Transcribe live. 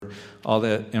all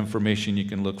that information, you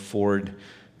can look forward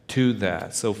to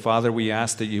that. So, Father, we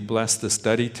ask that you bless the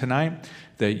study tonight,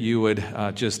 that you would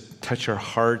just touch our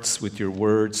hearts with your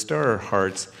word, stir our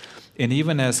hearts. And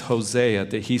even as Hosea,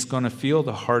 that he's going to feel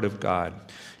the heart of God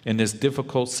in this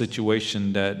difficult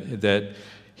situation that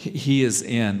he is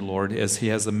in, Lord, as he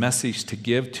has a message to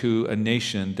give to a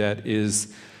nation that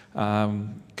is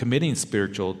committing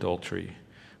spiritual adultery.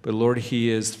 But Lord,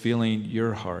 he is feeling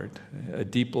your heart, a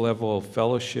deep level of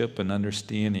fellowship and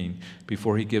understanding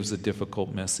before he gives a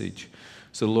difficult message.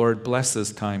 So Lord, bless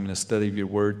this time in the study of your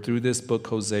word. Through this book,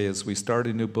 Hosea, as we start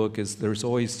a new book, there's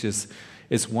always just,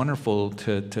 it's wonderful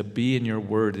to be in your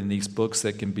word in these books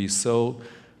that can be so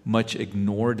much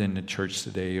ignored in the church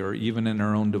today, or even in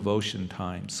our own devotion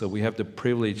time. So we have the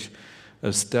privilege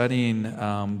of studying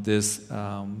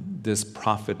this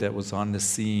prophet that was on the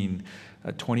scene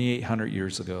 2,800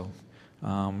 years ago.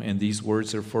 And these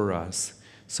words are for us.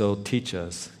 So teach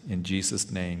us in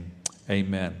Jesus' name.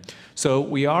 Amen. So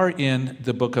we are in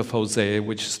the book of Hosea,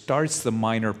 which starts the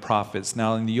minor prophets.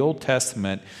 Now in the Old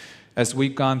Testament, as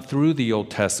we've gone through the Old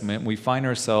Testament, we find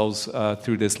ourselves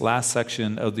through this last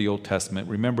section of the Old Testament.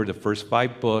 Remember, the first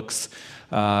 5 books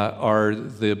are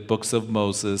the books of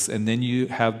Moses, and then you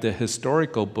have the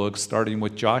historical books, starting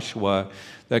with Joshua,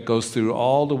 that goes through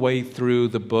all the way through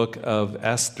the book of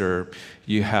Esther.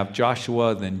 You have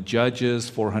Joshua, then Judges,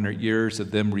 400 years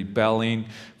of them rebelling.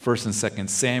 1st and 2nd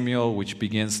Samuel, which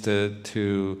begins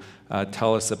to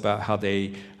tell us about how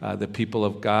the people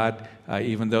of God,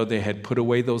 even though they had put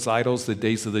away those idols, the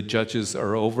days of the judges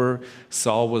are over.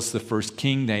 Saul was the first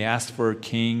king. They asked for a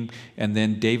king, and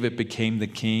then David became the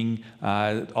king.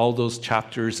 All those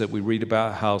chapters that we read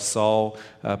about how Saul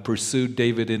pursued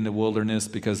David in the wilderness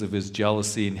because of his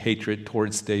jealousy and hatred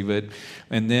towards David.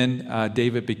 And then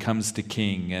David becomes the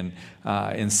king in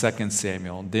 2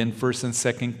 Samuel. Then 1st and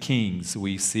 2nd Kings,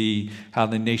 we see how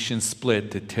the nation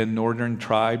split. The 10 northern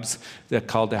tribes that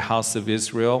called the house of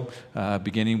Israel,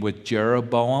 beginning with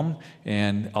Jeroboam,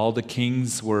 and all the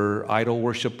kings were idol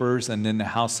worshipers, and then the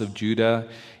house of Judah.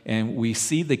 And we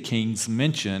see the kings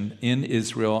mentioned in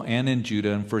Israel and in Judah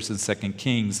in 1st and 2nd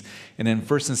Kings. And in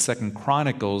 1st and 2nd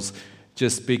Chronicles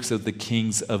just speaks of the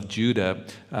kings of Judah.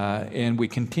 And we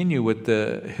continue with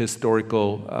the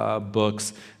historical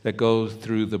books that go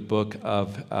through the book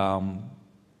of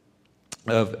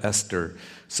Esther.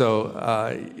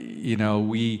 So,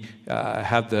 we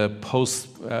have the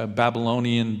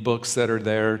post-Babylonian books that are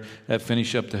there that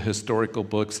finish up the historical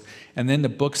books. And then the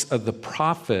books of the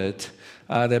prophet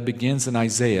that begins in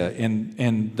Isaiah.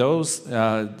 And those,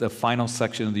 the final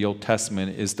section of the Old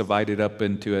Testament is divided up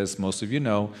into, as most of you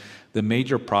know, the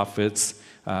major prophets.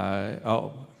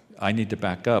 I need to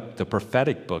back up. The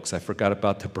prophetic books. I forgot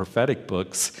about the prophetic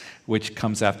books, which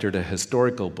comes after the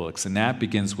historical books. And that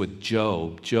begins with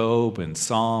Job and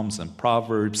Psalms and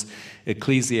Proverbs,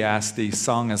 Ecclesiastes,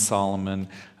 Song of Solomon.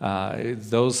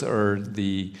 Those are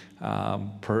the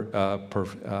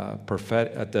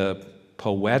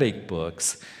poetic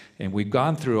books. And we've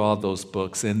gone through all those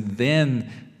books. And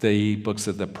then the books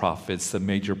of the prophets, the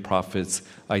major prophets,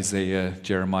 Isaiah,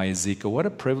 Jeremiah, Ezekiel. What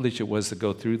a privilege it was to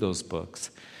go through those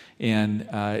books. And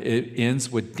it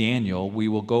ends with Daniel. We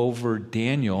will go over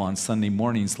Daniel on Sunday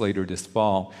mornings later this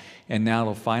fall. And now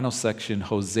the final section,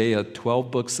 Hosea, 12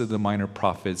 books of the minor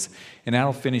prophets. And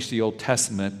that'll finish the Old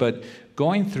Testament. But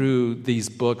going through these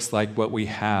books like what we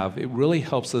have, it really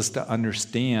helps us to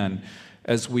understand,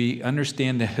 as we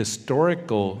understand the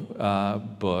historical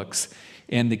books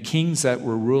and the kings that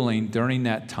were ruling during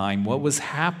that time, what was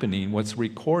happening, what's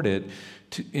recorded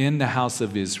in the house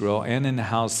of Israel and in the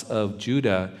house of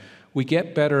Judah, we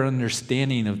get better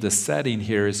understanding of the setting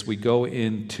here as we go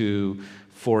into,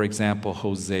 for example,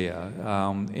 Hosea,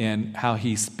 and how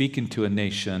he's speaking to a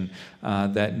nation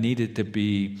that needed to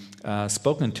be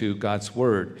spoken to God's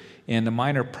word. And the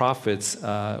minor prophets,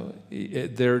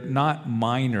 they're not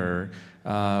minor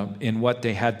in what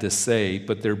they had to say,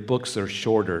 but their books are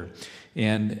shorter.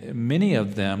 And many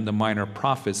of them, the minor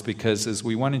prophets, because as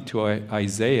we went into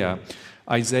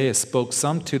Isaiah spoke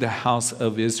some to the house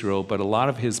of Israel, but a lot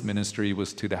of his ministry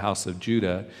was to the house of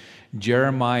Judah.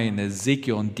 Jeremiah and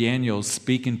Ezekiel and Daniel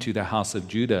speaking to the house of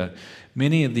Judah.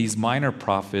 Many of these minor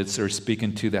prophets are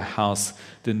speaking to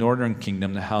the northern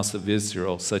kingdom, the house of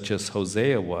Israel, such as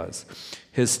Hosea was.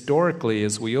 Historically,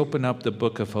 as we open up the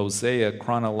book of Hosea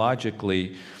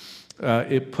chronologically,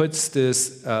 it puts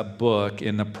this book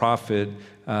in the prophet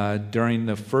during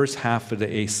the first half of the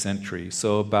 8th century,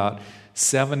 so about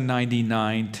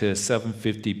 799 to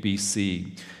 750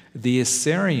 BC. The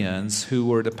Assyrians, who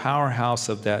were the powerhouse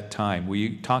of that time,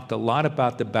 we talked a lot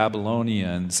about the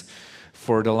Babylonians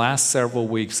for the last several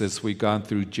weeks, as we've gone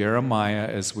through Jeremiah,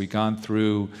 as we've gone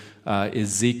through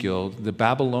Ezekiel, the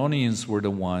Babylonians were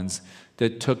the ones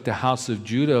that took the house of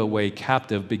Judah away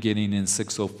captive beginning in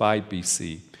 605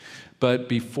 BC. But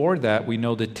before that, we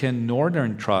know the 10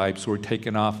 northern tribes were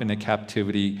taken off into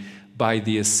captivity by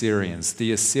the Assyrians.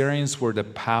 The Assyrians were the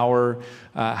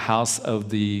powerhouse of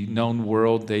the known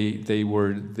world. They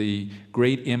were the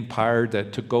great empire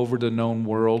that took over the known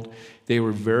world. They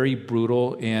were very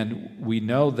brutal, and we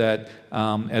know that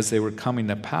as they were coming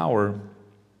to power,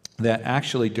 that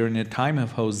actually during the time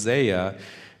of Hosea,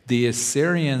 the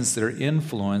Assyrians, their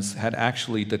influence had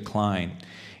actually declined.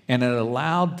 And it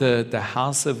allowed the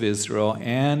house of Israel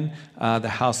and the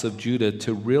house of Judah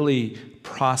to really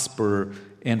prosper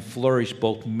and flourish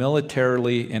both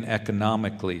militarily and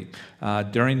economically.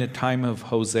 During the time of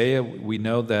Hosea, we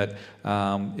know that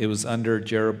it was under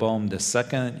Jeroboam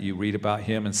II. You read about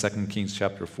him in 2 Kings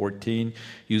chapter 14.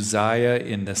 Uzziah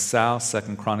in the south,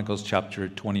 2 Chronicles chapter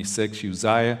 26.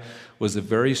 Uzziah was a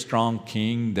very strong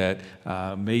king that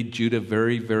made Judah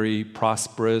very, very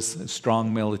prosperous,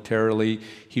 strong militarily.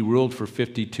 He ruled for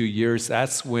 52 years.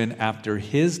 That's when, after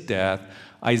his death,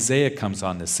 Isaiah comes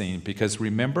on the scene, because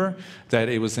remember that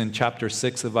it was in chapter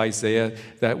 6 of Isaiah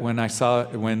that when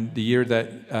the year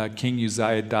that King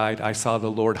Uzziah died, I saw the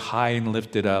Lord high and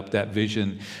lifted up, that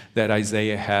vision that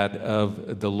Isaiah had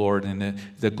of the Lord, and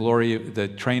the glory, the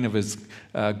train of his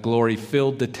glory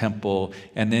filled the temple,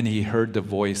 and then he heard the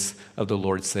voice of the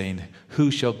Lord saying, "Who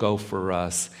shall go for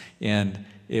us?" And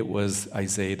it was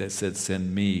Isaiah that said,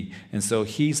 "Send me." And so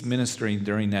he's ministering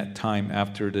during that time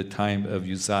after the time of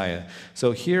Uzziah.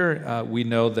 So here we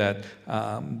know that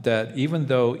even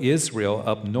though Israel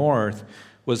up north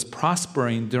was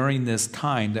prospering during this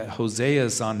time that Hosea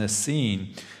is on the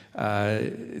scene,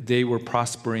 they were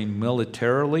prospering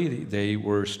militarily, they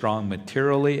were strong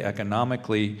materially,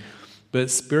 economically,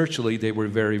 but spiritually they were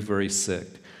very, very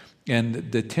sick.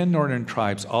 And the 10 northern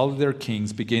tribes, all of their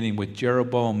kings, beginning with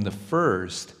Jeroboam the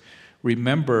first,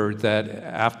 remember that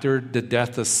after the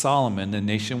death of Solomon, the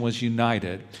nation was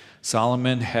united.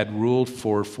 Solomon had ruled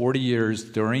for 40 years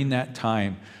during that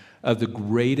time of the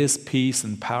greatest peace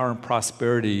and power and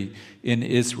prosperity in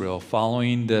Israel,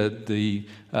 following the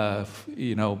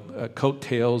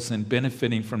coattails and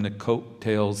benefiting from the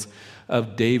coattails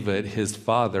of David, his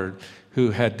father,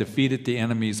 who had defeated the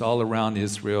enemies all around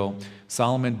Israel.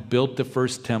 Solomon built the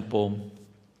first temple.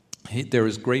 There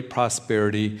was great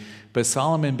prosperity, but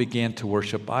Solomon began to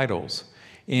worship idols.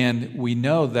 And we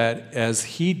know that as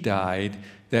he died,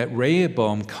 that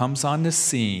Rehoboam comes on the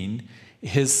scene,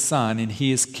 his son, and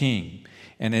he is king.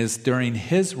 And as during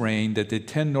his reign that the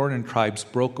 10 northern tribes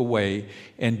broke away,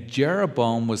 and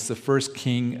Jeroboam was the first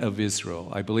king of Israel.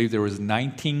 I believe there was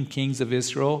 19 kings of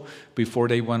Israel before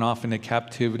they went off into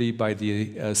captivity by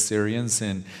the Assyrians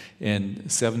in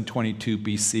 722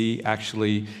 BC.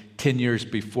 Actually, 10 years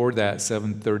before that,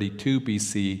 732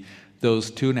 BC,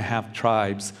 those 2.5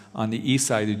 tribes on the east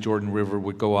side of the Jordan River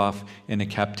would go off into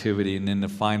captivity, and then the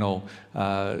final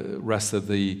rest of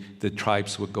the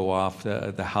tribes would go off,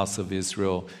 the house of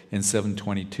Israel, in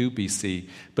 722 BC.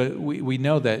 But we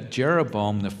know that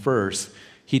Jeroboam the first,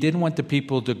 he didn't want the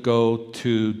people to go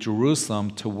to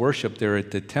Jerusalem to worship there at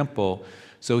the temple,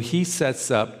 so he sets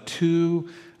up 2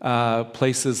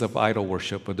 places of idol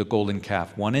worship with the golden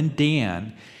calf, one in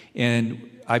Dan, and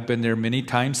I've been there many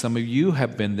times. Some of you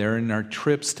have been there in our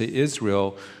trips to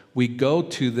Israel. We go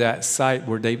to that site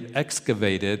where they've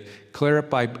excavated, clear up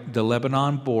by the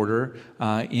Lebanon border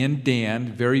in Dan,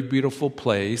 very beautiful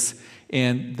place,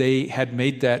 and they had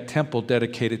made that temple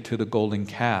dedicated to the golden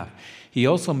calf. He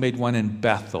also made one in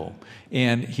Bethel,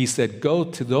 and he said, go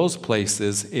to those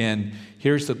places, and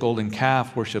here's the golden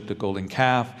calf, worship the golden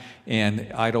calf,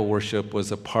 and idol worship was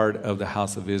a part of the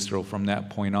house of Israel from that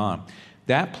point on.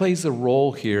 That plays a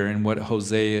role here in what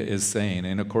Hosea is saying.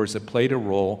 And of course, it played a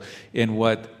role in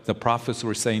what the prophets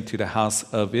were saying to the house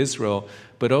of Israel.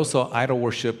 But also, idol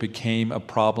worship became a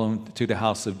problem to the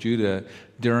house of Judah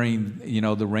during,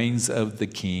 the reigns of the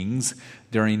kings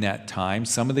during that time.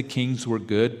 Some of the kings were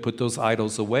good, put those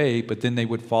idols away, but then they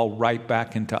would fall right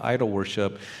back into idol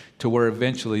worship to where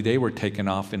eventually they were taken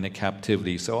off into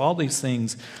captivity. So all these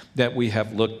things that we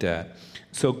have looked at.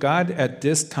 So God, at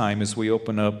this time, as we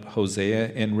open up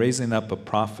Hosea and raising up a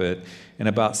prophet in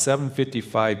about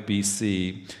 755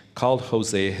 BC called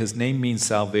Hosea, his name means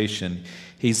salvation.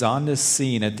 He's on the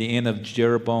scene at the end of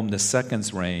Jeroboam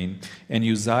II's reign and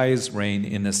Uzziah's reign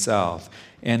in the south.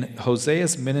 And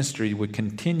Hosea's ministry would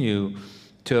continue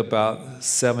to about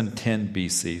 710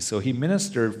 BC. So he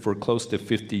ministered for close to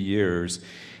 50 years.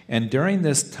 And during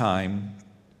this time,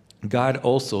 God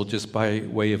also, just by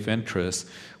way of interest,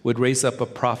 would raise up a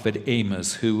prophet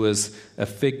Amos, who was a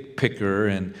fig picker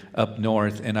and up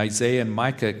north, and Isaiah and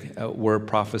Micah were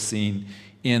prophesying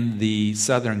in the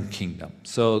southern kingdom.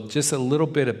 So just a little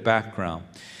bit of background.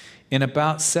 In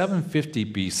about 750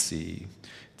 BC,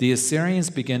 the Assyrians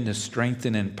began to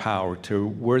strengthen in power to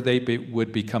where they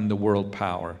would become the world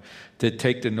power, to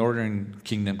take the northern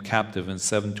kingdom captive in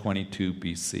 722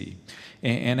 BC.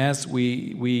 And as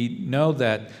we know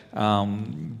that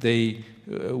they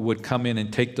would come in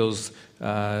and take those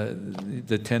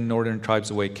the 10 northern tribes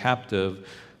away captive,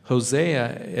 Hosea,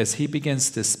 as he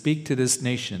begins to speak to this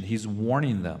nation, he's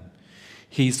warning them.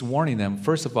 He's warning them.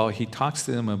 First of all, he talks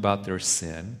to them about their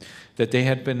sin, that they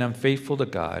had been unfaithful to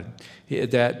God,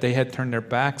 that they had turned their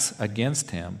backs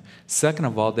against him. Second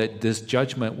of all, that this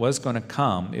judgment was going to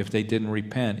come if they didn't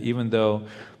repent, even though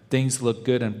things look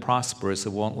good and prosperous,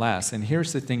 it won't last. And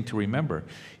here's the thing to remember.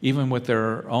 Even with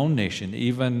our own nation,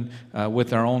 even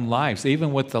with our own lives,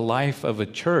 even with the life of a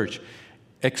church,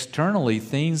 externally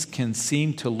things can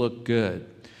seem to look good.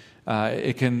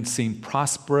 It can seem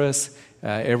prosperous.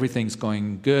 Everything's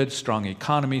going good, strong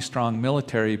economy, strong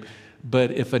military.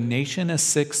 But if a nation is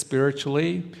sick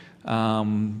spiritually,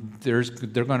 they're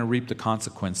going to reap the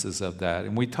consequences of that.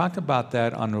 And we talked about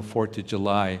that on the 4th of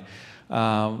July.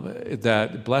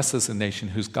 That blesses a nation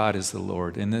whose God is the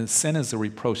Lord. And the sin is a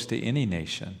reproach to any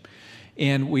nation.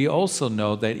 And we also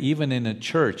know that even in a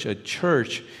church,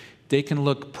 they can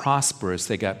look prosperous.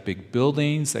 They got big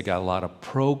buildings, they got a lot of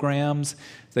programs,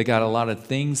 they got a lot of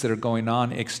things that are going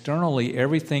on. Externally,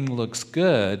 everything looks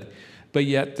good, but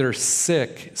yet they're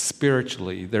sick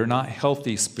spiritually. They're not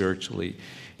healthy spiritually.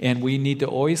 And we need to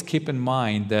always keep in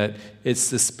mind that it's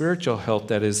the spiritual health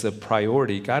that is the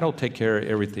priority. God will take care of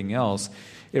everything else.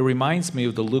 It reminds me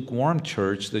of the lukewarm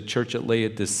church, the church at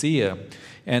Laodicea.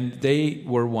 And they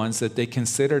were ones that they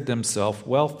considered themselves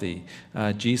wealthy.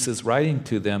 Jesus, writing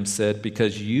to them, said,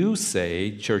 "Because you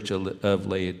say, church of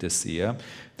Laodicea,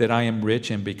 that I am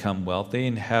rich and become wealthy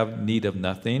and have need of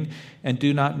nothing, and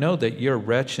do not know that you're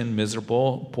wretched and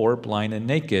miserable, poor, blind, and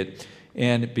naked.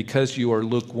 And because you are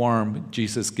lukewarm,"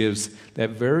 Jesus gives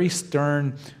that very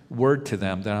stern word to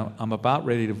them, that I'm about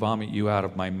ready to vomit you out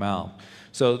of my mouth.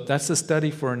 So that's a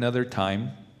study for another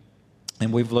time,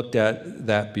 and we've looked at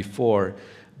that before.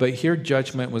 But here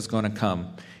judgment was going to come.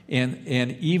 And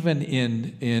even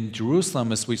in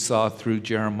Jerusalem, as we saw through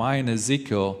Jeremiah and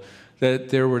Ezekiel, that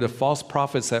there were the false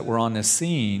prophets that were on the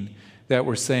scene that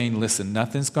were saying, listen,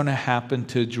 nothing's going to happen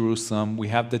to Jerusalem. We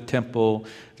have the temple.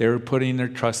 They were putting their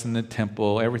trust in the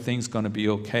temple. Everything's going to be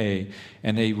okay.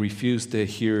 And they refused to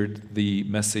hear the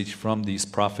message from these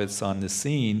prophets on the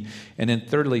scene. And then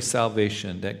thirdly,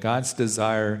 salvation, that God's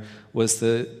desire was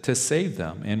to save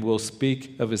them. And will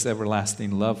speak of his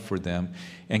everlasting love for them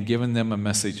and giving them a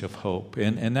message of hope.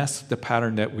 And that's the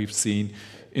pattern that we've seen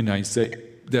in Isaiah,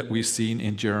 that we've seen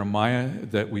in Jeremiah,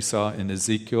 that we saw in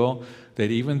Ezekiel, that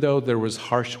even though there was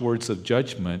harsh words of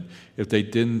judgment, if they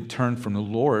didn't turn from the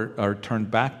Lord or turn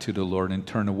back to the Lord and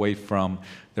turn away from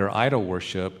their idol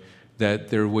worship, that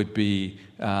there would be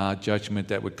judgment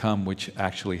that would come, which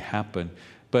actually happened.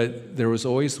 But there was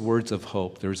always words of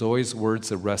hope. There's always words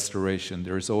of restoration.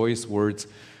 There's always words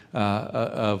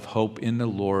of hope in the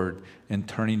Lord and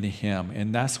turning to him.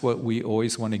 And that's what we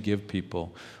always want to give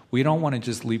people. We don't want to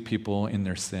just leave people in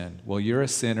their sin. Well, you're a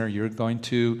sinner. You're going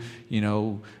to,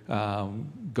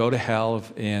 go to hell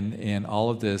and all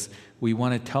of this. We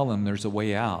want to tell them there's a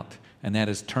way out. And that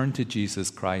is turn to Jesus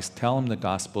Christ, tell him the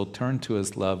gospel, turn to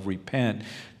his love, repent,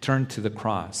 turn to the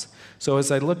cross. So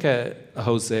as I look at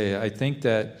Hosea, I think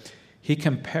that he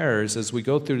compares, as we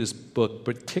go through this book,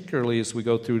 particularly as we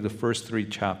go through the first 3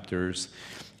 chapters,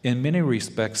 in many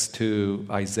respects to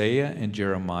Isaiah and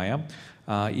Jeremiah,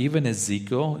 even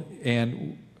Ezekiel.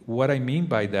 And what I mean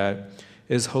by that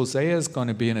is Hosea is going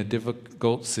to be in a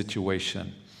difficult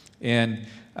situation. And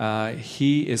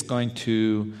he is going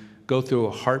to go through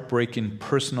a heartbreaking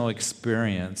personal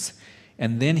experience,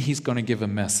 and then he's going to give a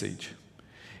message.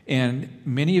 And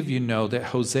many of you know that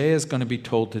Hosea is going to be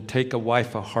told to take a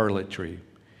wife of harlotry.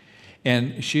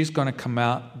 And she's going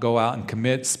to go out and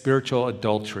commit spiritual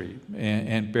adultery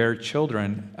and bear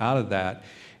children out of that.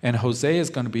 And Hosea is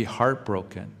going to be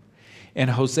heartbroken. And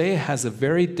Hosea has a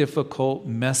very difficult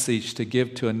message to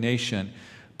give to a nation,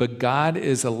 but God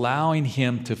is allowing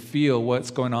him to feel what's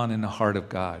going on in the heart of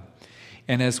God.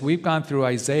 And as we've gone through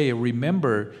Isaiah,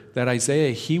 remember that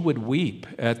Isaiah, he would weep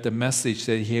at the message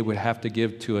that he would have to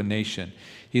give to a nation.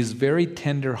 He's very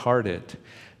tender-hearted.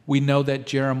 We know that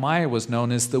Jeremiah was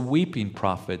known as the weeping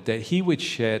prophet, that he would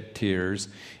shed tears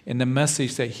in the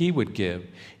message that he would give.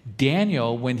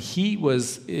 Daniel, when he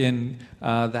was in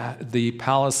the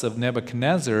palace of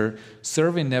Nebuchadnezzar,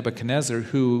 serving Nebuchadnezzar,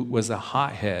 who was a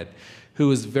hothead, who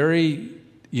was very,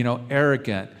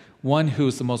 arrogant, one who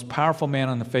was the most powerful man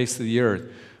on the face of the earth,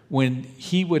 when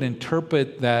he would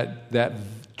interpret that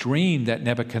dream that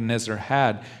Nebuchadnezzar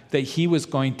had, that he was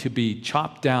going to be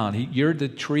chopped down. You're the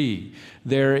tree.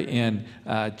 There in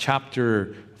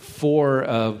chapter 4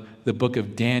 of the book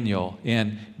of Daniel.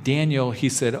 And Daniel, he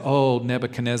said, "Oh,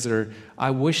 Nebuchadnezzar,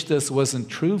 I wish this wasn't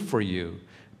true for you,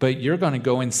 but you're going to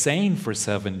go insane for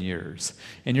 7 years,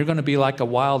 and you're going to be like a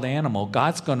wild animal.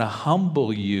 God's going to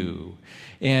humble you."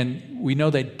 And we know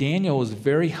that Daniel was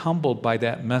very humbled by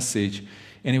that message,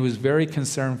 and he was very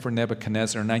concerned for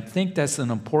Nebuchadnezzar. And I think that's an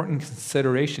important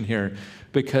consideration here,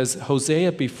 because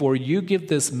Hosea, before you give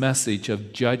this message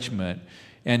of judgment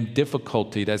and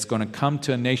difficulty that's going to come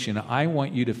to a nation, I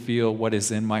want you to feel what is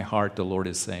in my heart, the Lord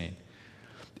is saying.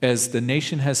 As the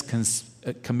nation has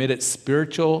committed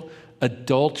spiritual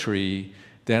adultery,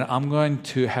 then I'm going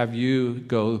to have you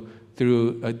go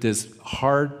through this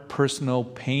hard, personal,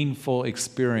 painful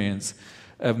experience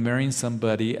of marrying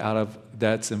somebody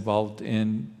that's involved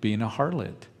in being a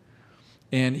harlot.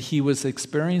 And he was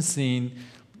experiencing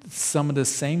some of the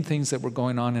same things that were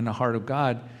going on in the heart of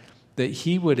God that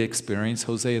he would experience,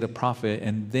 Hosea the prophet,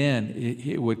 and then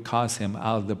it would cause him,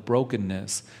 out of the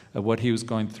brokenness of what he was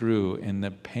going through and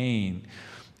the pain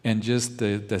and just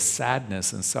the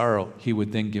sadness and sorrow, he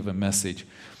would then give a message.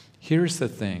 Here's the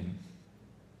thing,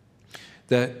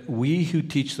 that we who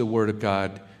teach the Word of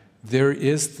God, there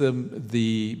is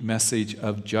the message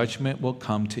of judgment will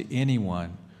come to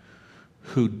anyone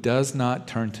who does not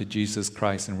turn to Jesus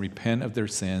Christ and repent of their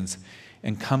sins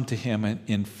and come to him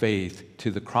in faith to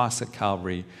the cross at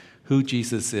Calvary, who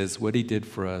Jesus is, what he did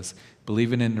for us,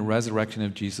 believing in the resurrection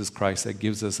of Jesus Christ that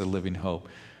gives us a living hope.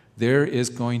 There is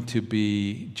going to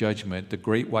be judgment. The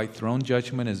great white throne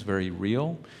judgment is very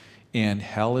real, and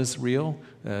hell is real,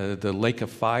 the lake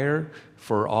of fire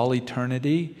for all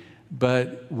eternity.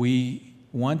 But we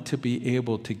want to be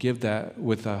able to give that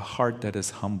with a heart that is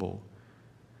humble.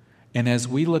 And as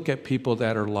we look at people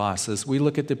that are lost, as we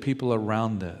look at the people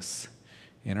around us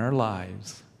in our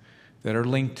lives that are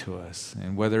linked to us,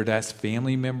 and whether that's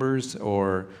family members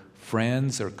or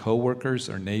friends or coworkers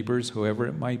or neighbors, whoever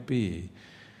it might be,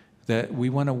 that we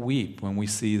want to weep when we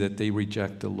see that they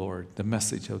reject the Lord, the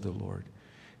message of the Lord.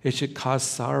 It should cause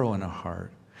sorrow in our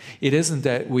heart. It isn't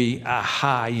that we,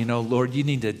 Lord, you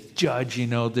need to judge,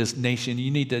 this nation.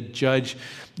 You need to judge,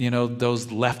 those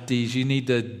lefties. You need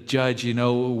to judge,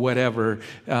 whatever.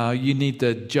 You need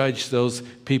to judge those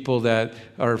people that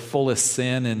are full of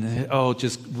sin and,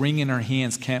 just wringing our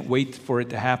hands, can't wait for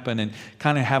it to happen, and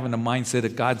kind of having the mindset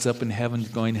of God's up in heaven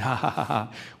going, ha, ha, ha,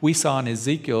 ha. We saw in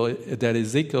Ezekiel,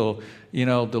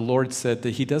 the Lord said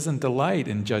that he doesn't delight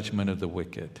in judgment of the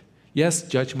wicked. Yes,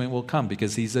 judgment will come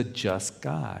because he's a just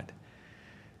God.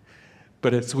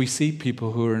 But as we see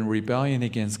people who are in rebellion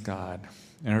against God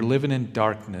and are living in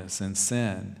darkness and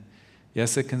sin,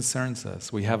 yes, it concerns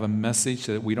us. We have a message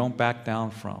that we don't back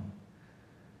down from.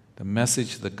 The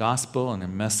message of the gospel and the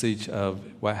message of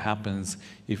what happens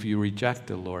if you reject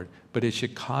the Lord. But it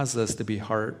should cause us to be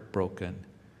heartbroken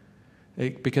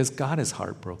because God is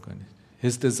heartbroken.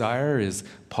 His desire is,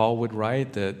 Paul would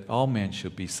write, that all men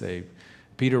should be saved.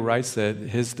 Peter writes that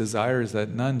his desire is that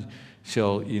none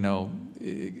shall,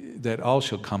 that all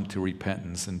shall come to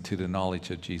repentance and to the knowledge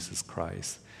of Jesus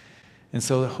Christ. And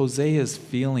so Hosea is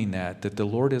feeling that the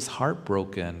Lord is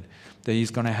heartbroken, that he's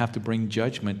going to have to bring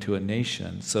judgment to a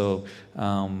nation. So,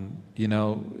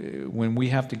 when we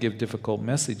have to give difficult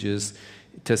messages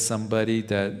to somebody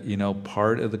that,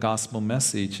 part of the gospel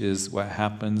message is what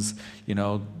happens,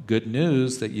 good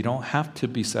news that you don't have to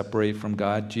be separated from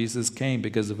God. Jesus came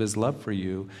because of his love for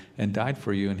you and died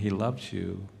for you, and he loves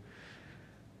you.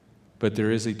 But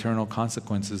there is eternal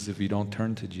consequences if you don't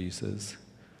turn to Jesus.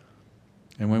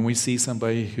 And when we see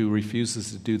somebody who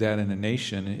refuses to do that in a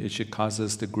nation, it should cause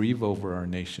us to grieve over our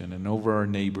nation and over our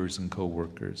neighbors and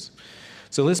co-workers.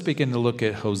 So let's begin to look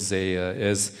at Hosea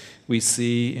as we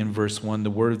see in verse 1,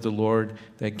 the word of the Lord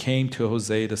that came to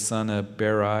Hosea the son of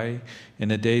Beeri in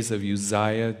the days of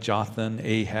Uzziah, Jotham,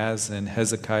 Ahaz, and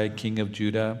Hezekiah, king of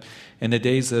Judah, in the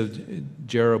days of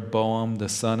Jeroboam, the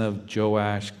son of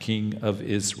Joash, king of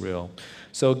Israel.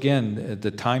 So again,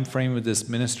 the time frame of this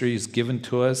ministry is given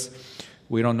to us.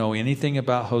 We don't know anything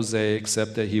about Hosea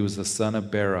except that he was the son of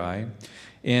Beeri.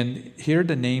 And here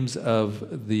the names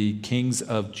of the kings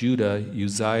of Judah,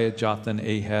 Uzziah, Jotham,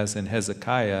 Ahaz, and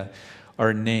Hezekiah,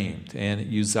 are named. And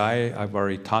Uzziah, I've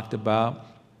already talked about,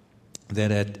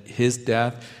 that at his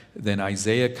death, then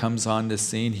Isaiah comes on the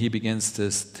scene. He begins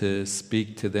to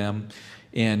speak to them,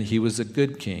 and he was a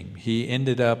good king. He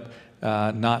ended up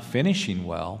not finishing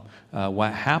well.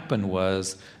 What happened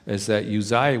is that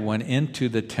Uzziah went into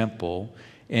the temple,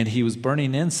 and he was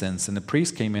burning incense, and the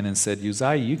priest came in and said,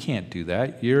 Uzziah, you can't do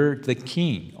that. You're the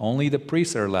king. Only the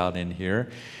priests are allowed in here.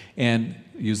 And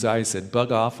Uzziah said,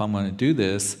 bug off, I'm going to do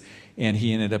this. And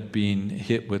he ended up being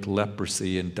hit with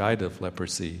leprosy and died of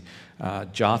leprosy.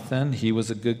 Jotham, he was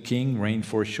a good king, reigned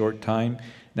for a short time.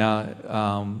 Now,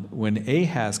 when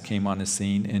Ahaz came on the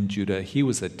scene in Judah, he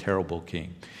was a terrible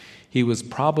king. He was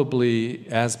probably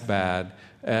as bad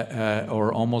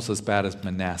or almost as bad as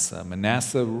Manasseh.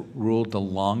 Manasseh ruled the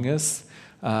longest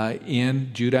in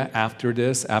Judah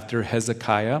after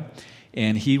Hezekiah,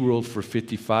 and he ruled for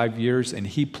 55 years, and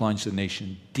he plunged the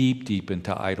nation deep, deep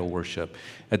into idol worship.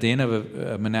 At the end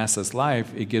of Manasseh's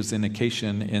life, it gives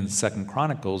indication in 2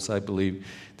 Chronicles, I believe,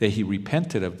 that he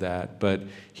repented of that, but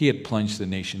he had plunged the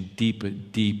nation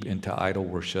deep, deep into idol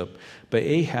worship. But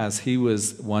Ahaz, he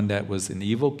was one that was an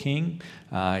evil king.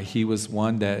 He was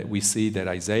one that we see that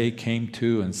Isaiah came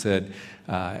to and said,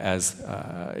 as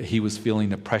he was feeling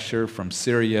the pressure from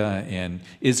Syria and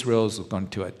Israel was going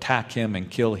to attack him and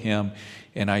kill him.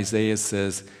 And Isaiah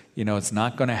says, it's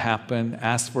not going to happen.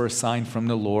 Ask for a sign from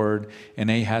the Lord.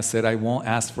 And Ahaz said, I won't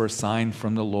ask for a sign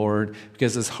from the Lord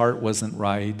because his heart wasn't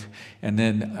right. And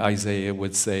then Isaiah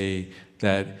would say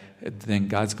that then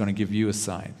God's going to give you a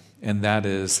sign. And that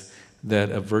is that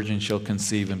a virgin shall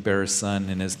conceive and bear a son,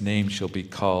 and his name shall be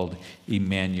called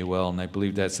Emmanuel. And I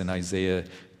believe that's in Isaiah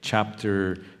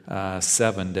chapter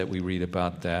 7 that we read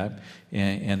about that.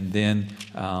 And then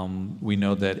we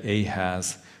know that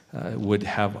Ahaz would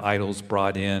have idols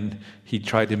brought in. He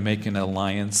tried to make an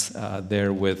alliance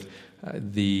there with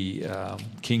the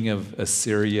king of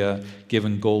Assyria,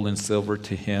 giving gold and silver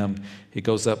to him. He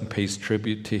goes up and pays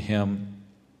tribute to him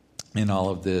in all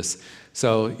of this.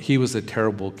 So he was a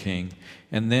terrible king.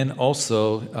 And then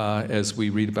also, as we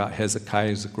read about Hezekiah,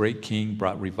 he was a great king,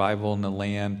 brought revival in the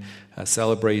land,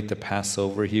 celebrated the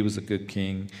Passover. He was a good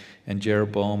king. And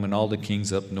Jeroboam and all the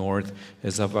kings up north,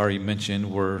 as I've already mentioned,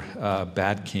 were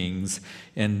bad kings.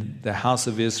 And the house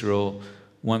of Israel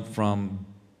went from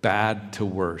bad to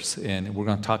worse. And we're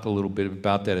going to talk a little bit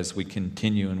about that as we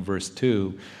continue in verse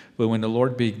 2. But when the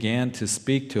Lord began to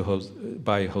speak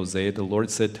by Hosea, the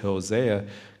Lord said to Hosea,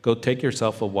 go take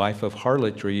yourself a wife of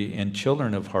harlotry and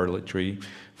children of harlotry,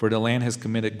 for the land has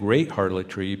committed great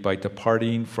harlotry by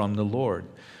departing from the Lord.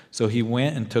 So he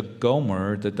went and took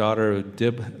Gomer, the daughter of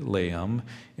Diblaim,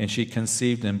 and she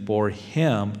conceived and bore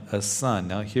him a son.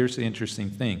 Now here's the interesting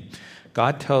thing.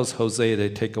 God tells Hosea to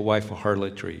take a wife of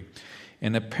harlotry.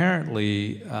 And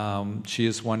apparently she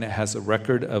is one that has a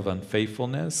record of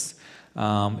unfaithfulness.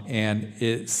 And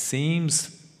it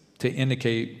seems to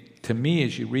indicate to me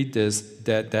as you read this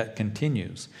that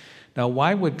continues. Now,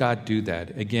 why would God do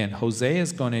that? Again, Hosea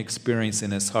is going to experience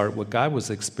in his heart what God was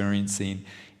experiencing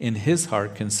in his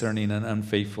heart concerning an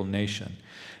unfaithful nation.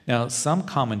 Now, some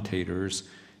commentators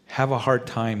have a hard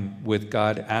time with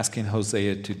God asking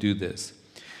Hosea to do this.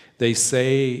 They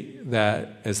say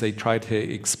that as they try to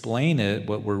explain it,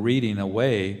 what we're reading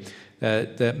away,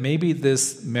 that maybe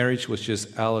this marriage was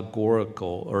just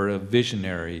allegorical or a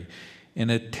visionary, an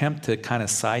attempt to kind of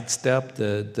sidestep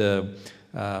the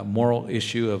moral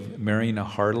issue of marrying a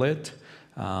harlot.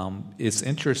 It's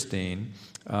interesting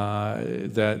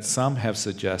that some have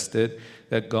suggested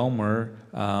that Gomer,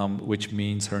 which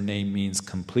means her name means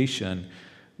completion,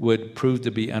 would prove to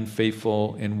be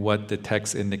unfaithful in what the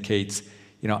text indicates,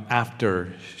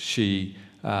 after she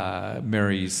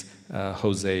marries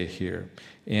Hosea here,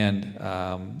 and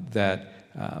that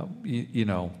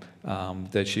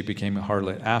she became a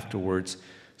harlot afterwards.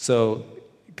 So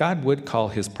God would call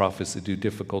his prophets to do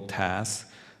difficult tasks.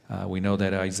 We know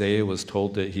that Isaiah was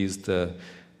told that he's to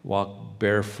walk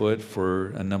barefoot for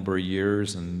a number of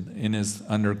years and in his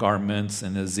undergarments,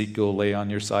 and Ezekiel lay on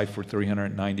your side for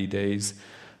 390 days.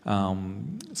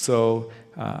 So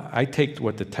I take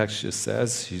what the text just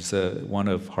says. She's one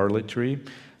of harlotry.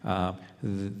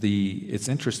 It's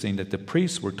interesting that the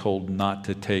priests were told not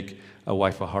to take a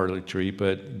wife of harlotry,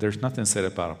 but there's nothing said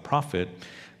about a prophet.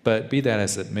 But be that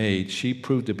as it may, she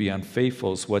proved to be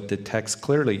unfaithful, is what the text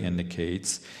clearly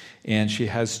indicates. And she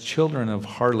has children of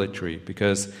harlotry,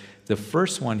 because the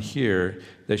first one here,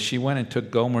 that she went and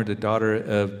took Gomer, the daughter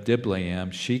of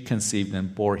Diblaim, she conceived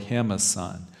and bore him a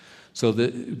son. So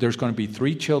there's going to be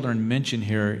 3 children mentioned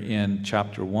here in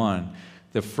chapter 1.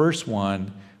 The first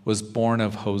one was born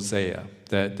of Hosea,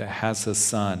 that has a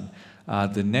son.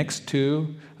 The next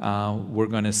two, we're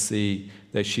going to see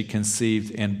that she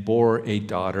conceived and bore a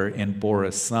daughter and bore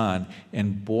a son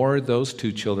and bore those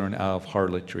two children out of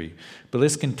harlotry. But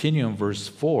let's continue in verse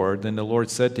 4. Then the Lord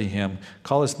said to him,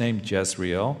 call his name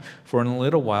Jezreel, for in a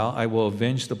little while I will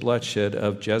avenge the bloodshed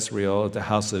of Jezreel of the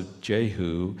house of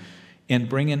Jehu and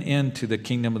bring an end to the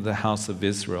kingdom of the house of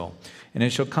Israel. And it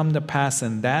shall come to pass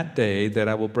in that day that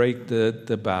I will break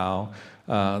the bow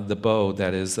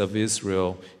that is of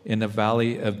Israel in the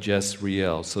valley of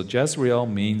Jezreel. So Jezreel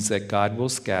means that God will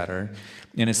scatter,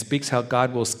 and it speaks how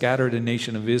God will scatter the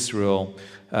nation of Israel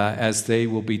as they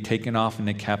will be taken off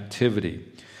into captivity.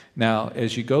 Now,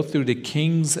 as you go through the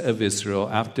kings of Israel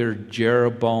after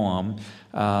Jeroboam,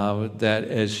 that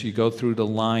as you go through the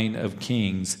line of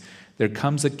kings, there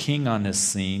comes a king on the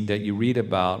scene that you read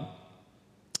about,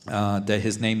 that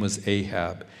his name was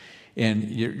Ahab.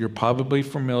 And you're probably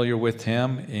familiar with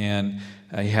him, and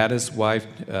he had his wife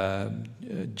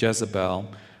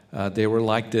Jezebel. They were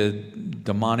like the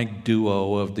demonic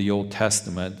duo of the Old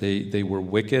Testament. They were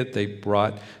wicked. They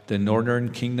brought the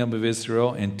northern kingdom of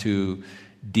Israel into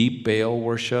deep Baal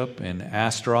worship and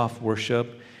Ashtaroth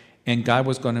worship, and God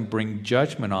was going to bring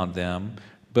judgment on them,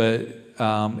 but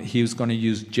he was going to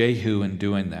use Jehu in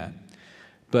doing that.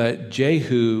 But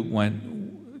Jehu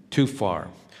went too far.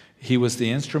 He was the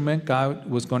instrument God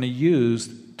was going to use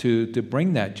to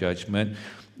bring that judgment.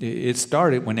 It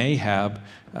started when Ahab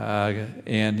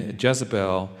and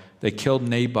Jezebel, they killed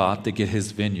Naboth to get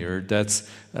his vineyard. That's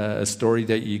a story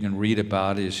that you can read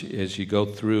about as you go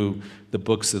through the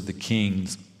books of the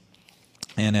Kings.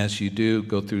 And as you do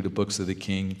go through the books of the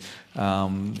King,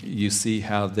 you see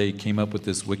how they came up with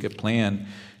this wicked plan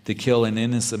to kill an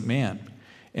innocent man.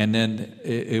 And then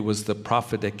it was the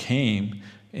prophet that came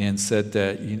and said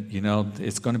that,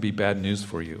 it's going to be bad news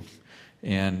for you.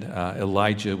 And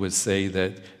Elijah would say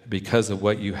that because of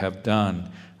what you have done,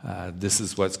 this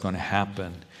is what's going to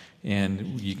happen.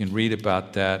 And you can read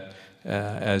about that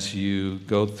as you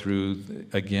go through,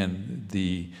 again,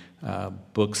 the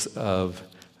books of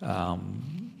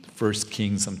First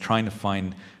Kings. I'm trying to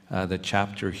find the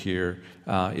chapter here.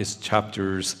 It's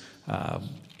chapters,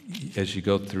 as you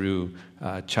go through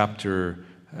chapter,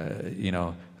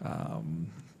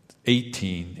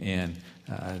 18, and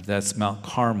that's Mount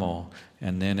Carmel.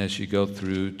 And then as you go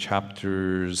through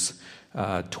chapters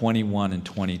 21 and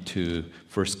 22,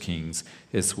 1 Kings,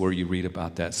 is where you read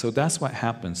about that. So that's what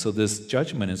happened. So this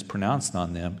judgment is pronounced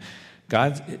on them.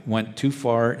 God went too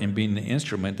far in being the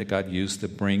instrument that God used to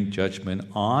bring judgment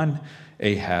on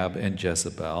Ahab and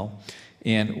Jezebel.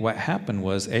 And what happened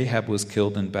was Ahab was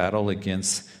killed in battle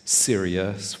against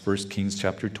Syria, 1 Kings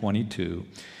chapter 22,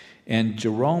 and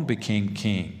Joram became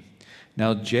king.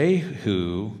 Now,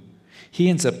 Jehu, he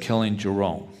ends up killing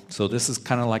Joram. So this is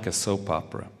kind of like a soap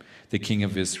opera, the king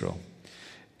of Israel.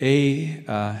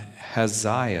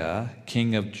 Ahaziah,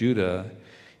 king of Judah,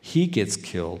 he gets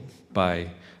killed by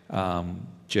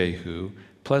Jehu,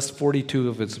 plus 42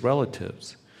 of his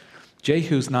relatives.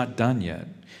 Jehu's not done yet.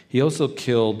 He also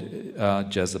killed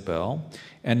Jezebel,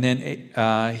 and then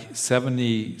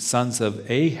 70 sons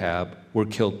of Ahab were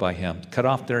killed by him, cut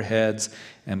off their heads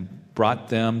and brought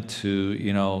them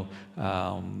to,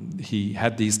 he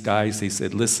had these guys, they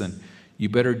said, listen, you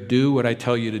better do what I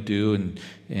tell you to do,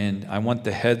 and I want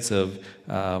the heads of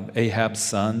Ahab's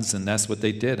sons, and that's what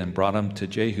they did, and brought them to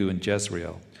Jehu and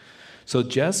Jezreel. So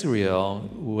Jezreel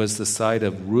was the site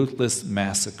of ruthless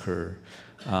massacre.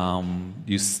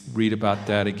 You read about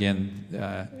that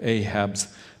again, Ahab's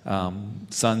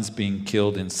sons being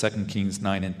killed in 2 Kings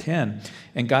 9 and 10.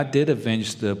 And God did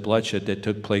avenge the bloodshed that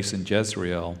took place in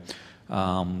Jezreel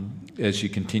as you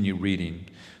continue reading.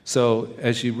 So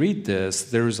as you read this,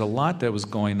 there was a lot that was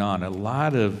going on, a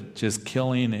lot of just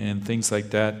killing and things like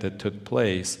that took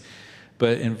place.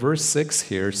 But in verse 6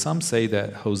 here, some say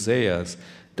that Hosea's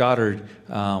daughter,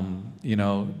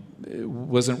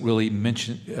 wasn't really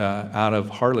mentioned out of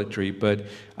harlotry, but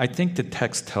I think the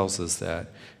text tells us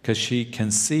that because she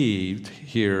conceived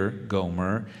here,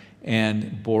 Gomer,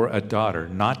 and bore a daughter,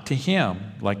 not to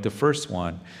him like the first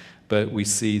one, but we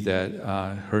see that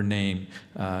her name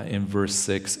in verse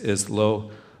 6 is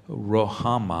Lo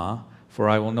Rohamah, for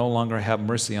I will no longer have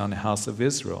mercy on the house of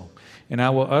Israel. And I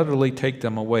will utterly take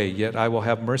them away, yet I will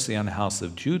have mercy on the house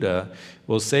of Judah,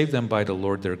 will save them by the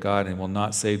Lord their God, and will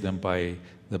not save them by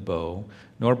the bow,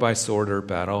 nor by sword or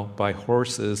battle, by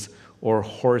horses or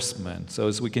horsemen. So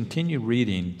as we continue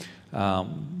reading,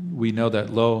 we know that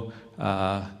Lo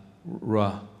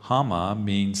Rohamah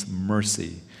means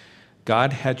mercy.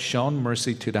 God had shown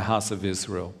mercy to the house of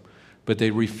Israel, but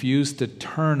they refused to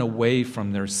turn away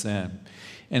from their sin.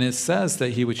 And it says that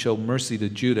he would show mercy to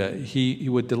Judah. He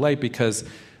would delay because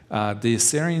the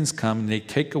Assyrians come and they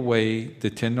take away the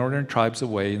 10 northern tribes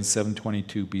away in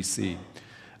 722 BC.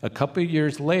 A couple of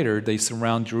years later, they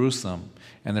surround Jerusalem,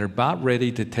 and they're about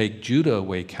ready to take Judah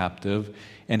away captive,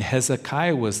 and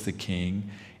Hezekiah was the king,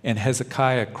 and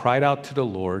Hezekiah cried out to the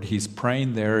Lord. He's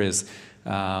praying there as,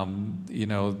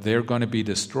 they're going to be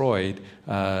destroyed,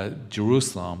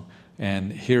 Jerusalem,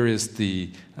 and here is the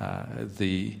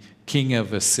king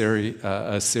of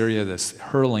Assyria that's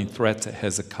hurling threats at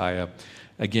Hezekiah.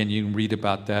 Again, you can read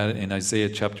about that in Isaiah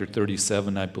chapter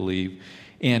 37, I believe.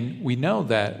 And we know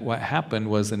that what happened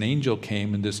was an angel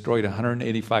came and destroyed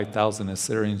 185,000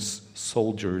 Assyrian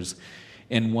soldiers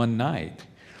in one night.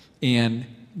 And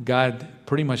God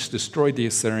pretty much destroyed the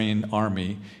Assyrian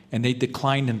army, and they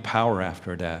declined in power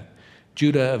after that.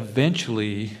 Judah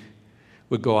eventually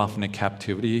would go off into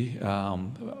captivity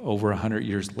over 100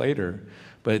 years later.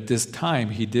 But at this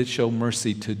time, he did show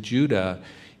mercy to Judah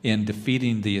in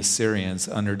defeating the Assyrians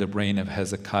under the reign of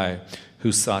Hezekiah,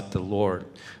 who sought the Lord.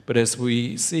 But as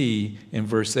we see in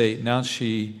verse 8, now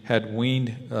she had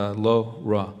weaned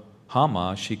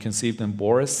Lo-Ruhamah, she conceived and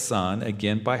bore a son,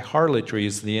 again by harlotry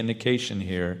is the indication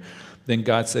here. Then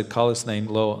God said, call his name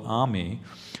Lo-Ami,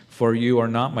 for you are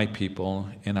not my people,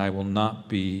 and I will not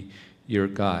be your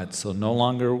God. So no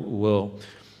longer will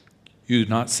you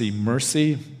not see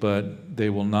mercy, but they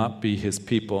will not be his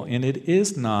people. And it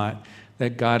is not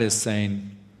that God is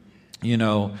saying,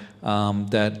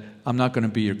 that I'm not going to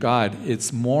be your God.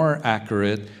 It's more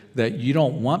accurate that you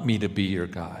don't want me to be your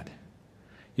God.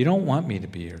 You don't want me to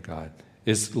be your God.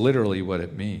 It's literally what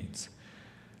it means.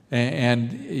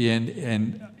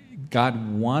 And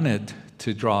God wanted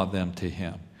to draw them to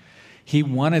him. He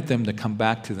wanted them to come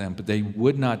back to them, but they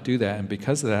would not do that. And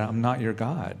because of that, I'm not your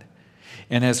God.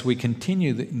 And as we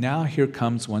continue, now here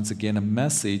comes once again a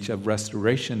message of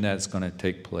restoration that's going to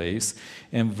take place.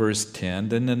 In verse 10,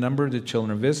 then the number of the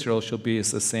children of Israel shall be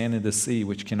as the sand of the sea,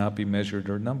 which cannot be measured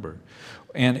or numbered.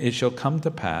 And it shall come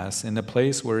to pass in the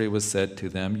place where it was said to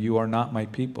them, you are not my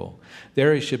people.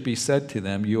 There it should be said to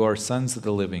them, you are sons of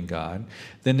the living God.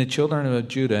 Then the children of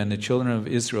Judah and the children of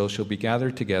Israel shall be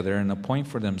gathered together and appoint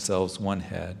for themselves one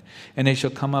head. And they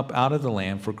shall come up out of the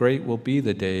land, for great will be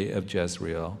the day of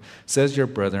Jezreel. Says your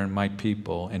brethren, my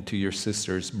people, and to your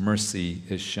sisters mercy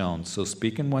is shown. So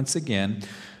speaking once again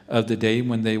of the day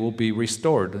when they will be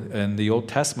restored. In the Old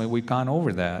Testament, we've gone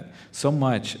over that so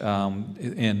much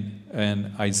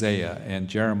in Isaiah and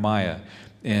Jeremiah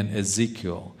and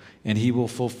Ezekiel. And he will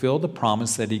fulfill the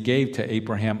promise that he gave to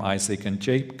Abraham, Isaac, and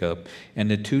Jacob. And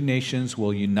the two nations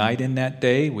will unite in that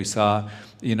day. We saw,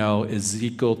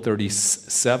 Ezekiel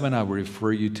 37. I will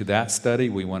refer you to that study.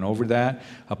 We went over that.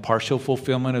 A partial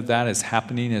fulfillment of that is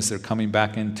happening as they're coming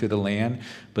back into the land.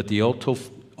 But the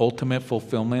ultimate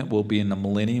fulfillment will be in the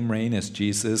millennium reign as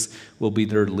Jesus will be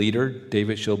their leader.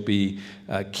 David shall be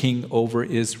king over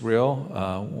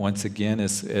Israel once again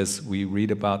as we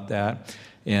read about that.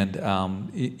 And,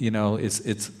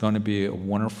 it's going to be a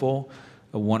wonderful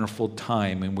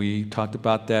time. And we talked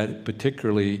about that,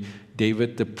 particularly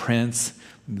David the prince,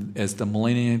 as the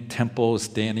millennium temple is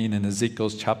standing in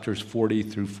Ezekiel's chapters 40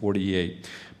 through 48.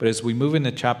 But as we move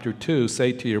into chapter 2,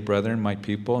 say to your brethren, my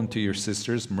people, and to your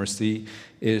sisters, mercy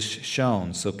is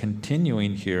shown. So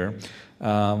continuing here,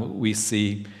 we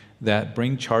see that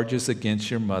bring charges against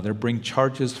your mother. Bring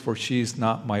charges, for she is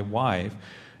not my wife,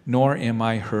 nor am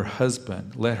I her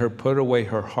husband. Let her put away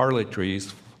her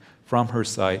harlotries from her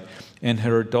sight, and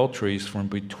her adulteries from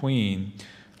between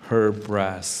her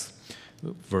breasts.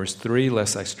 Verse 3,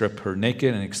 lest I strip her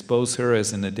naked and expose her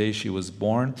as in the day she was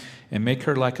born, and make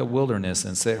her like a wilderness,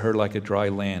 and set her like a dry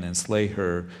land, and slay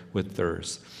her with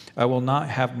thirst. I will not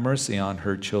have mercy on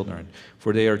her children,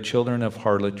 for they are children of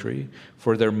harlotry,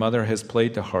 for their mother has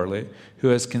played the harlot, who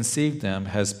has conceived them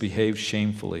has behaved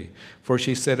shamefully. For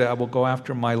she said, I will go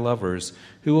after my lovers,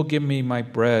 who will give me my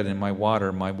bread and my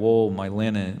water, my wool, my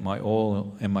linen, my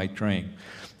oil, and my drink.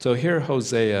 So here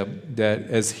Hosea, that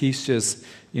as he's just,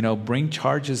 bring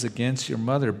charges against your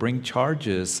mother, bring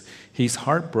charges. He's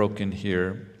heartbroken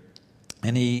here.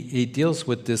 And he deals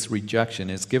with this rejection.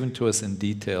 It's given to us in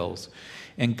details.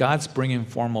 And God's bringing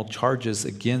formal charges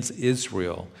against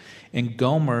Israel. And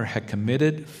Gomer had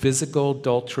committed physical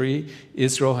adultery.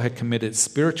 Israel had committed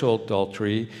spiritual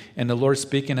adultery. And the Lord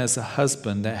speaking as a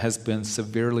husband that has been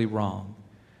severely wrong.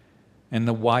 And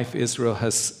the wife Israel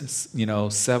has,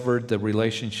 severed the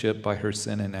relationship by her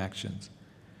sin and actions.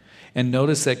 And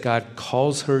notice that God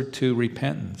calls her to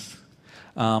repentance.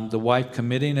 The wife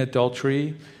committing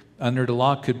adultery under the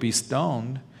law could be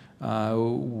stoned,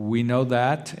 We know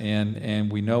that,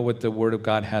 and we know what the Word of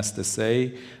God has to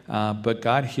say. But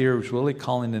God here is really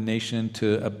calling the nation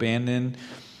to abandon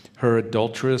her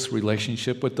adulterous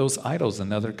relationship with those idols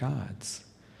and other gods.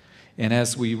 And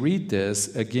as we read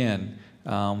this, again,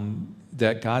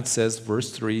 that God says,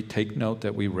 verse 3, take note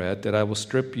that we read, that I will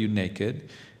strip you naked,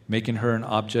 making her an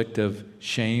object of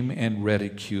shame and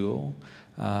ridicule.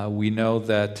 We know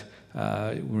that,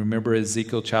 remember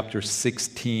Ezekiel chapter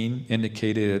 16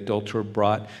 indicated adulterer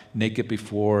brought naked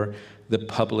before the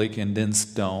public and then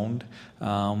stoned.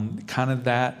 Kind of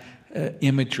that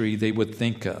imagery they would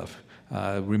think of.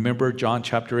 Remember John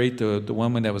chapter 8, the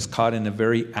woman that was caught in the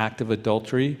very act of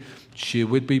adultery? She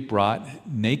would be brought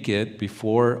naked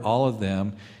before all of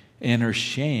them in her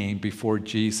shame before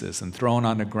Jesus and thrown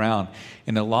on the ground.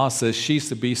 And the law says she's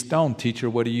to be stoned. Teacher,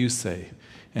 what do you say?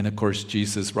 And of course,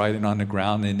 Jesus riding on the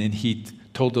ground, and then he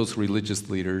told those religious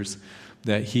leaders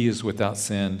that he is without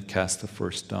sin, cast the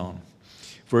first stone.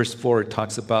 Verse 4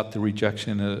 talks about the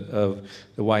rejection of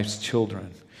the wife's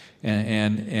children.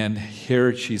 And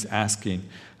here she's asking,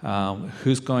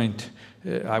 who's going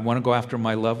to, I want to go after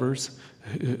my lovers.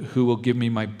 Who will give me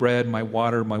my bread, my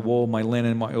water, my wool, my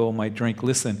linen, my oil, my drink?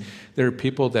 Listen, there are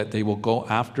people that they will go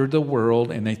after the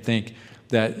world, and they think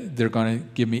that they're going to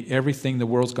give me everything the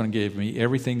world's going to give me,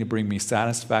 everything to bring me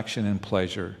satisfaction and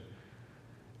pleasure.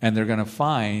 And they're going to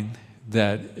find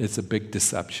that it's a big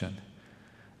deception.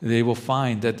 They will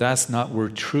find that that's not where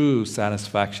true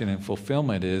satisfaction and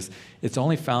fulfillment is. It's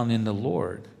only found in the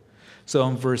Lord. So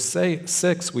in verse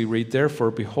 6, we read,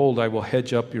 therefore, behold, I will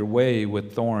hedge up your way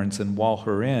with thorns and wall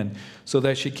her in, so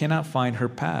that she cannot find her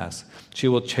paths. She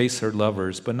will chase her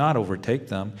lovers, but not overtake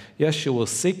them. Yes, she will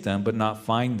seek them, but not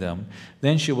find them.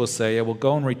 Then she will say, I will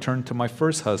go and return to my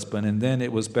first husband, and then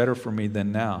it was better for me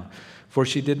than now. For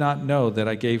she did not know that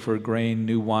I gave her grain,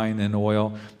 new wine, and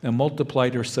oil, and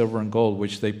multiplied her silver and gold,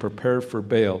 which they prepared for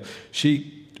Baal.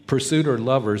 She pursued her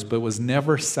lovers, but was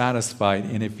never satisfied.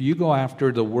 And if you go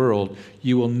after the world,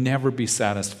 you will never be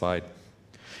satisfied.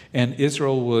 And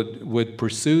Israel would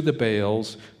pursue the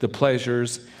Baals, the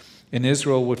pleasures, and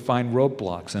Israel would find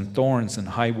roadblocks and thorns and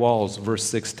high walls, verse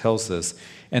 6 tells us,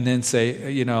 and then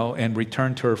say, and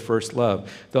return to her first love.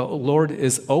 The Lord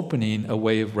is opening a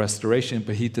way of restoration,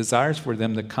 but he desires for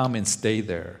them to come and stay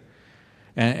there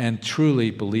and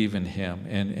truly believe in him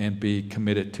and be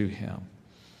committed to him.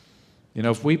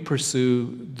 If we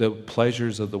pursue the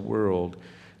pleasures of the world,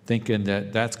 thinking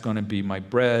that that's going to be my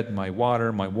bread, my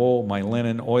water, my wool, my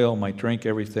linen, oil, my drink,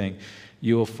 everything,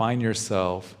 you will find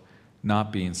yourself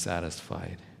not being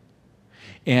satisfied.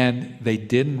 And they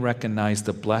didn't recognize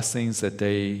the blessings that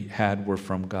they had were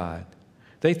from God.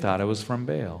 They thought it was from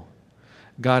Baal,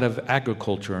 God of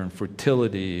agriculture and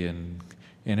fertility and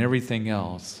everything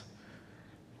else.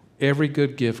 Every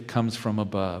good gift comes from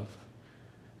above.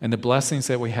 And the blessings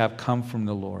that we have come from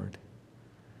the Lord.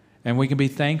 And we can be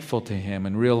thankful to him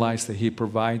and realize that he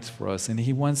provides for us. And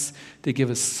he wants to give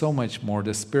us so much more.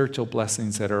 The spiritual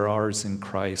blessings that are ours in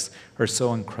Christ are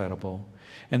so incredible.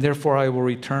 And therefore I will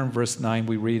return, verse 9,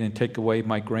 we read, and take away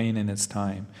my grain in its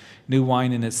time, new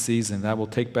wine in its season. I will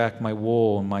take back my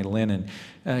wool and my linen,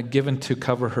 given to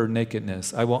cover her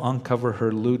nakedness. I will uncover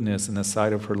her lewdness in the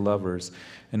sight of her lovers,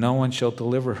 and no one shall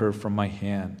deliver her from my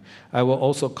hand. I will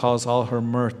also cause all her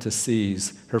mirth to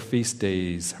cease, her feast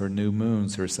days, her new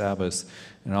moons, her Sabbaths,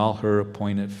 and all her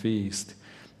appointed feast.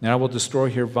 And I will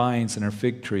destroy her vines and her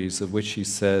fig trees, of which she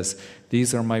says,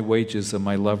 these are my wages of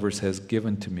my lovers has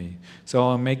given to me. So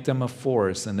I will make them a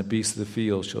forest, and the beasts of the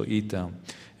field shall eat them.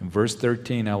 In verse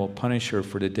 13, I will punish her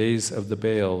for the days of the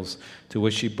Baals, to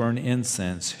which she burned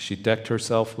incense. She decked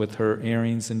herself with her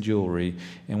earrings and jewelry,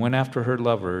 and went after her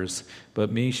lovers.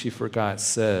 But me she forgot,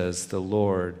 says the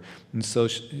Lord. And so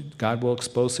God will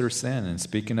expose her sin. And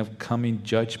speaking of coming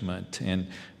judgment, in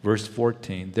verse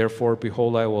 14, therefore,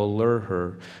 behold, I will allure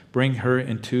her, bring her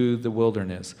into the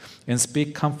wilderness, and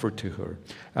speak comfort to her.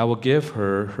 I will give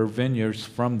her her vineyards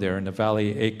from there in the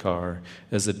valley of Achor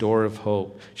as a door of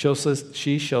hope.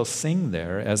 She shall sing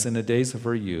there as in the days of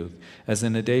her youth, as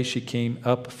in the day she came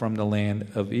up from the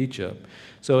land of Egypt.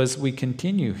 So as we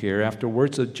continue here, after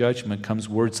words of judgment comes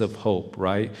words of hope,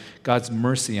 right? God's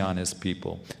mercy on his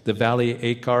people. The valley of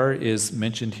Achor is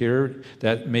mentioned here.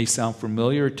 That may sound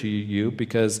familiar to you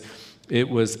because it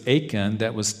was Achan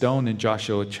that was stoned in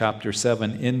Joshua chapter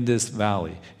 7 in this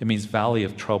valley. It means valley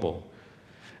of trouble.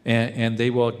 And they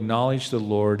will acknowledge the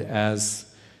Lord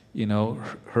as,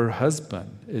 her husband.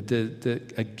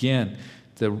 Again,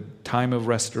 the time of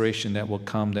restoration that will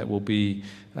come that will be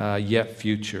yet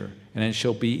future. And it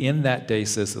shall be in that day,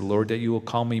 says the Lord, that you will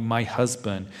call me my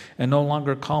husband and no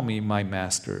longer call me my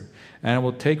master. And I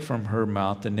will take from her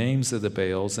mouth the names of the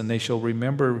Baals, and they shall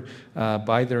remember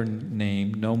by their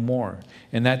name no more.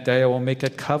 In that day I will make a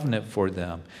covenant for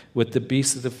them with the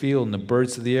beasts of the field and the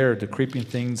birds of the air, the creeping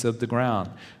things of the ground,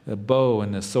 the bow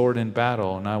and the sword in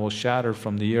battle, and I will shatter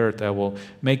from the earth. I will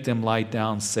make them lie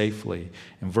down safely.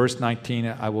 In verse 19,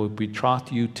 I will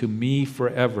betroth you to me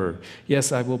forever.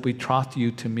 Yes, I will betroth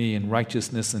you to me in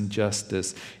righteousness and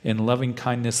justice, in loving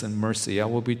kindness and mercy. I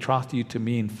will betroth you to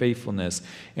me in faithfulness,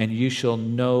 and you shall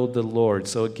know the Lord.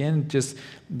 So again, just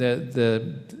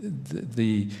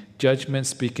the judgment,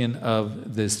 speaking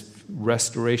of this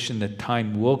restoration, that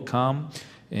time will come.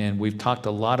 And we've talked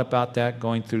a lot about that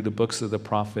going through the books of the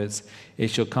prophets. It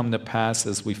shall come to pass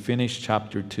as we finish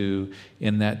chapter 2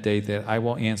 in that day that I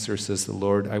will answer, says the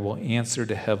Lord. I will answer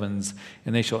the heavens,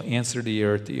 and they shall answer the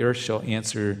earth. The earth shall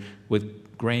answer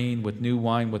with grain, with new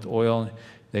wine, with oil.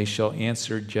 They shall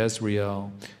answer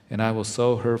Jezreel. And I will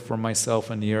sow her for myself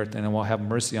in the earth, and I will have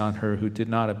mercy on her who did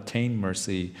not obtain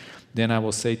mercy. Then I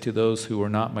will say to those who are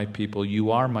not my people,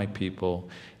 you are my people.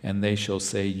 And they shall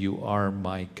say, you are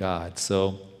my God.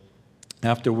 So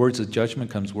after words of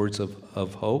judgment comes words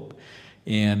of hope.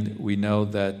 And we know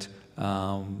that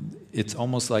it's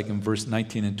almost like in verse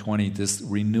 19 and 20, this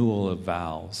renewal of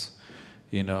vows.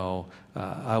 You know,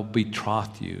 I'll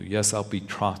betroth you. Yes, I'll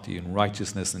betroth you in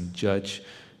righteousness and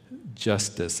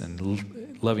justice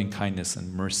and loving kindness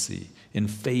and mercy, in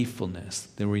faithfulness,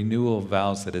 the renewal of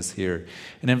vows that is here.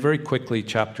 And then very quickly,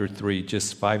 chapter 3,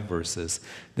 just 5 verses.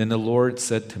 Then the Lord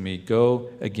said to me,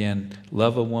 go again,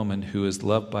 love a woman who is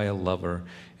loved by a lover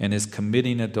and is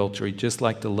committing adultery, just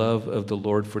like the love of the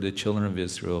Lord for the children of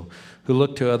Israel, who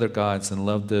looked to other gods and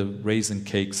loved the raisin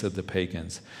cakes of the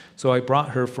pagans. So I brought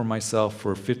her for myself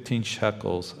for 15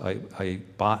 shekels. I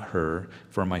bought her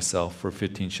for myself for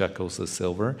 15 shekels of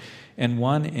silver, and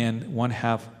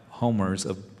 1.5 homers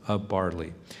of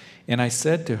barley. And I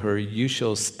said to her, you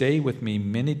shall stay with me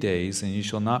many days, and you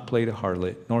shall not play the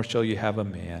harlot, nor shall you have a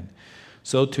man.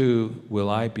 So too will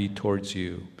I be towards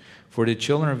you. For the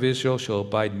children of Israel shall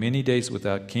abide many days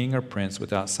without king or prince,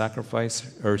 without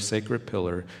sacrifice or sacred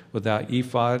pillar, without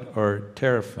ephod or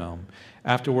teraphim.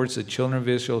 Afterwards the children of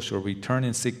Israel shall return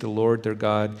and seek the Lord their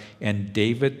God, and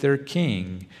David their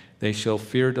king. They shall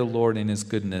fear the Lord in his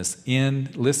goodness in,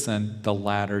 listen, the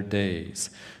latter days.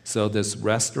 So this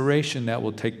restoration that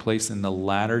will take place in the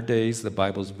latter days, the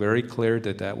Bible is very clear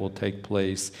that will take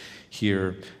place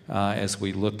here as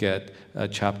we look at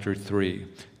chapter 3.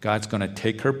 God's going to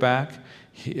take her back,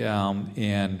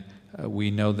 and we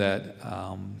know that,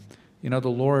 the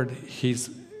Lord,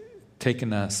 he's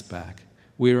taken us back.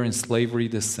 We are in slavery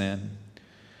to sin,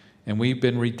 and we've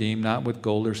been redeemed not with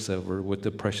gold or silver, with the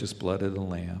precious blood of the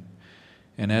Lamb.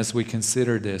 And as we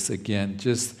consider this, again,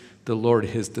 just the Lord,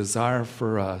 his desire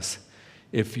for us,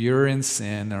 if you're in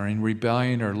sin or in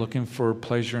rebellion or looking for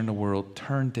pleasure in the world,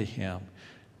 turn to him.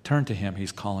 Turn to him.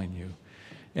 He's calling you.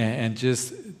 And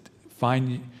just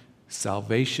find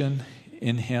salvation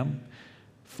in him.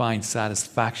 Find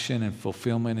satisfaction and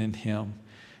fulfillment in him.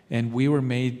 And we were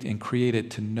made and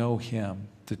created to know him,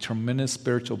 the tremendous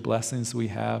spiritual blessings we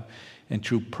have, and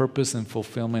true purpose and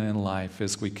fulfillment in life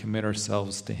as we commit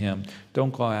ourselves to him.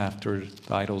 Don't go after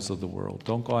the idols of the world.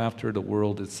 Don't go after the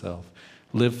world itself.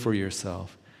 Live for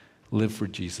yourself. Live for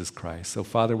Jesus Christ. So,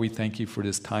 Father, we thank you for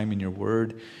this time in your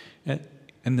word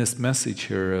and this message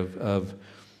here of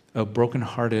a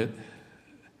brokenhearted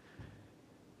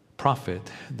prophet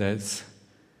that's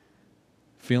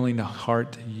feeling the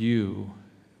heart you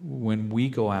when we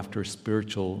go after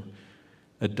spiritual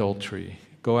adultery,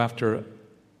 go after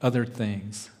other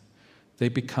things. They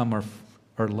become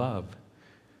our love,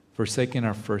 forsaking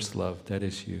our first love, that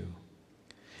is you.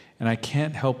 And I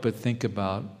can't help but think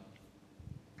about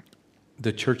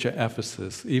the church at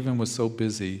Ephesus, even was so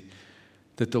busy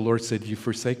that the Lord said, you've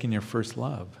forsaken your first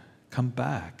love. Come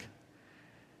back.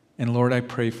 And Lord, I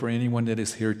pray for anyone that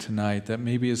is here tonight that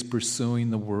maybe is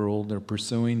pursuing the world or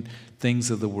pursuing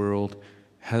things of the world,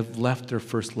 have left their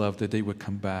first love, that they would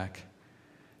come back.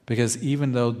 Because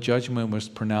even though judgment was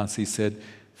pronounced, he said,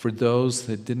 for those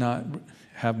that did not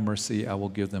have mercy, I will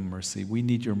give them mercy. We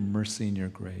need your mercy and your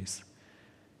grace.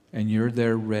 And you're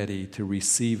there ready to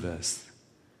receive us.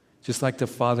 Just like the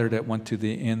father that went to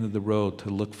the end of the road to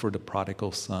look for the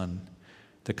prodigal son,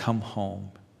 to come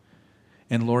home.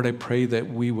 And Lord, I pray that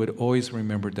we would always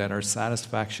remember that our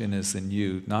satisfaction is in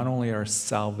you. Not only our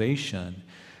salvation,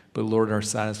 but Lord, our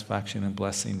satisfaction and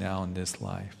blessing now in this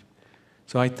life.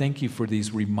 So I thank you for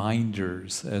these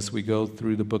reminders as we go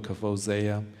through the book of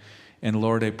Hosea. And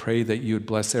Lord, I pray that you would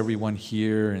bless everyone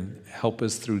here and help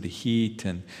us through the heat,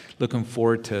 and looking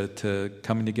forward to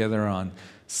coming together on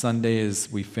Sunday as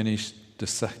we finish the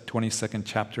 22nd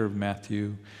chapter of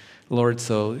Matthew. Lord,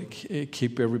 so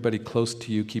keep everybody close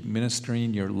to you. Keep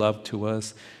ministering your love to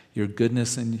us, your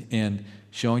goodness, and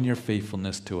showing your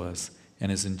faithfulness to us.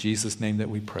 And it's in Jesus' name that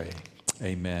we pray.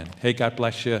 Amen. Hey, God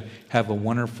bless you. Have a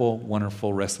wonderful,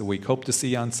 wonderful rest of the week. Hope to see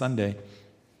you on Sunday.